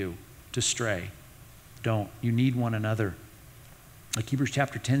for you to stray. Don't. You need one another. Like Hebrews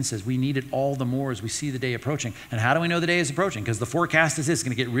chapter 10 says, we need it all the more as we see the day approaching. And how do we know the day is approaching? Because the forecast is this: it's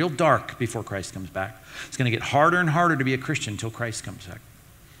going to get real dark before Christ comes back. It's going to get harder and harder to be a Christian until Christ comes back.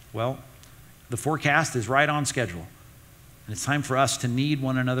 Well, the forecast is right on schedule. And it's time for us to need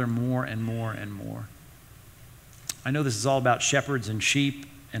one another more and more and more. I know this is all about shepherds and sheep,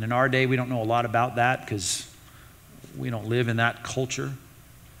 and in our day we don't know a lot about that because we don't live in that culture.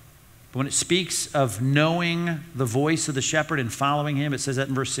 But when it speaks of knowing the voice of the shepherd and following him, it says that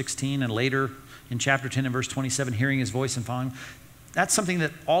in verse 16, and later in chapter 10 and verse 27, hearing his voice and following him. That's something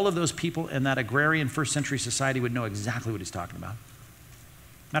that all of those people in that agrarian first century society would know exactly what he's talking about.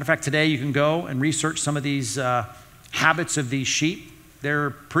 Matter of fact, today you can go and research some of these habits of these sheep. They're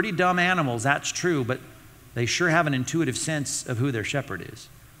pretty dumb animals, that's true, but they sure have an intuitive sense of who their shepherd is.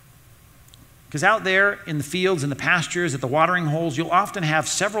 Because out there in the fields, in the pastures, at the watering holes, you'll often have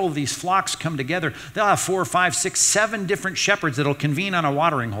several of these flocks come together. They'll have 4, 5, 6, 7 different shepherds that'll convene on a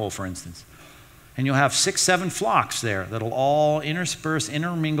watering hole, for instance. And you'll have 6, 7 flocks there that'll all intersperse,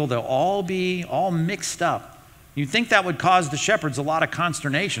 intermingle. They'll all be all mixed up. You'd think that would cause the shepherds a lot of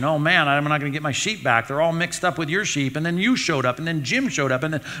consternation. Oh man, I'm not going to get my sheep back. They're all mixed up with your sheep. And then you showed up, and then Jim showed up,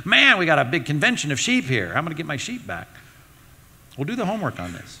 and then, man, we got a big convention of sheep here. I'm going to get my sheep back. We'll do the homework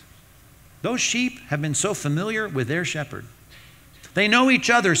on this. Those sheep have been so familiar with their shepherd. They know each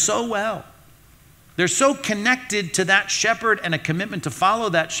other so well. They're so connected to that shepherd and a commitment to follow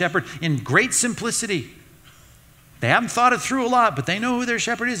that shepherd in great simplicity. They haven't thought it through a lot, but they know who their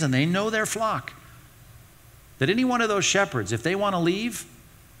shepherd is and they know their flock. That any one of those shepherds, if they want to leave,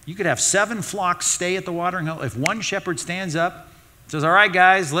 you could have 7 flocks stay at the watering hole. If one shepherd stands up, says, all right,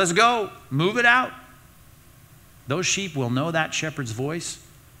 guys, let's go, move it out. Those sheep will know that shepherd's voice.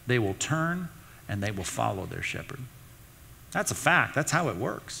 They will turn and they will follow their shepherd. That's a fact. That's how it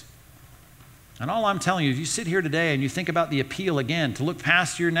works. And all I'm telling you, if you sit here today and you think about the appeal again, to look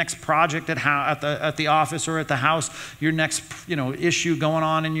past your next project at the office or at the house, your next issue going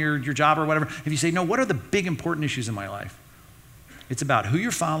on in your job or whatever, if you say, no, what are the big important issues in my life? It's about who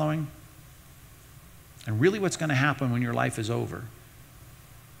you're following and really what's going to happen when your life is over.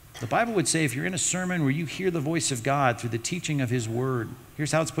 The Bible would say if you're in a sermon where you hear the voice of God through the teaching of his word,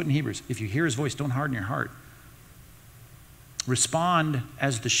 here's how it's put in Hebrews. If you hear his voice, don't harden your heart. Respond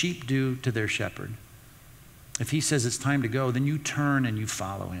as the sheep do to their shepherd. If he says it's time to go, then you turn and you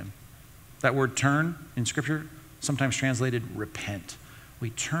follow him. That word turn in Scripture, sometimes translated repent.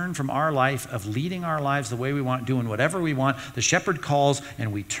 We turn from our life of leading our lives the way we want, doing whatever we want. The shepherd calls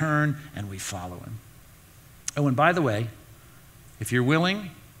and we turn and we follow him. Oh, and by the way, if you're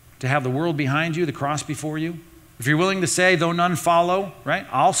willing to have the world behind you, the cross before you, if you're willing to say, though none follow, right?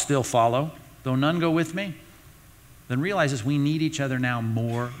 I'll still follow, though none go with me, then realize this, we need each other now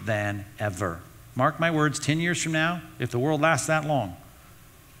more than ever. Mark my words, 10 years from now, if the world lasts that long,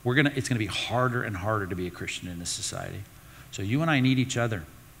 it's going to be harder and harder to be a Christian in this society. So you and I need each other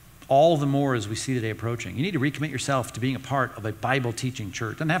all the more as we see the day approaching. You need to recommit yourself to being a part of a Bible teaching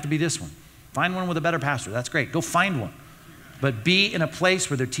church. It doesn't have to be this one. Find one with a better pastor. That's great. Go find one. But be in a place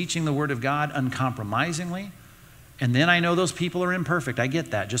where they're teaching the Word of God uncompromisingly. And then I know those people are imperfect. I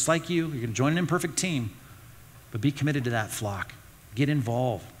get that. Just like you, you're going to join an imperfect team. But be committed to that flock. Get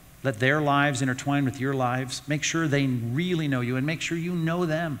involved. Let their lives intertwine with your lives. Make sure they really know you and make sure you know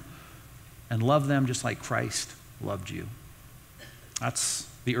them and love them just like Christ loved you. That's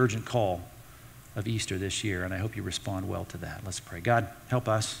the urgent call of Easter this year, and I hope you respond well to that. Let's pray. God, help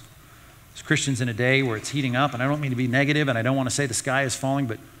us as Christians in a day where it's heating up, and I don't mean to be negative, and I don't want to say the sky is falling,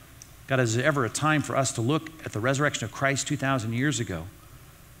 but God, is there ever a time for us to look at the resurrection of Christ 2,000 years ago,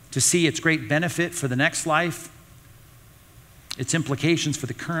 to see its great benefit for the next life, its implications for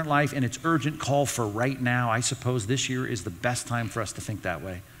the current life, and its urgent call for right now? I suppose this year is the best time for us to think that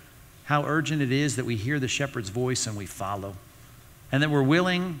way. How urgent it is that we hear the shepherd's voice and we follow, and that we're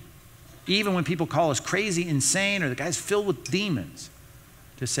willing, even when people call us crazy, insane, or the guy's filled with demons,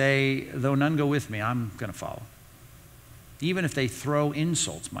 to say, though none go with me, I'm going to follow. Even if they throw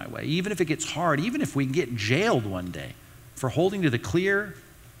insults my way, even if it gets hard, even if we get jailed one day for holding to the clear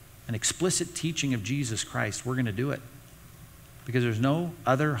and explicit teaching of Jesus Christ, we're going to do it. Because there's no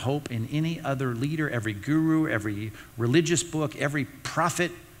other hope in any other leader. Every guru, every religious book, every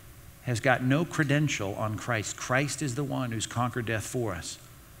prophet has got no credential on Christ. Christ is the one who's conquered death for us.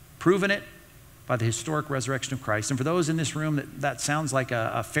 Proven it by the historic resurrection of Christ. And for those in this room that sounds like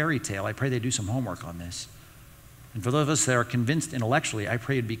a fairy tale, I pray they do some homework on this. And for those of us that are convinced intellectually, I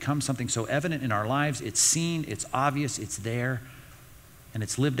pray it become something so evident in our lives, it's seen, it's obvious, it's there, and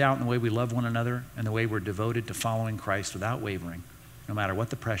it's lived out in the way we love one another and the way we're devoted to following Christ without wavering, no matter what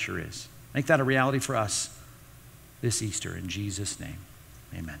the pressure is. Make that a reality for us this Easter. In Jesus' name,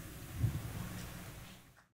 amen.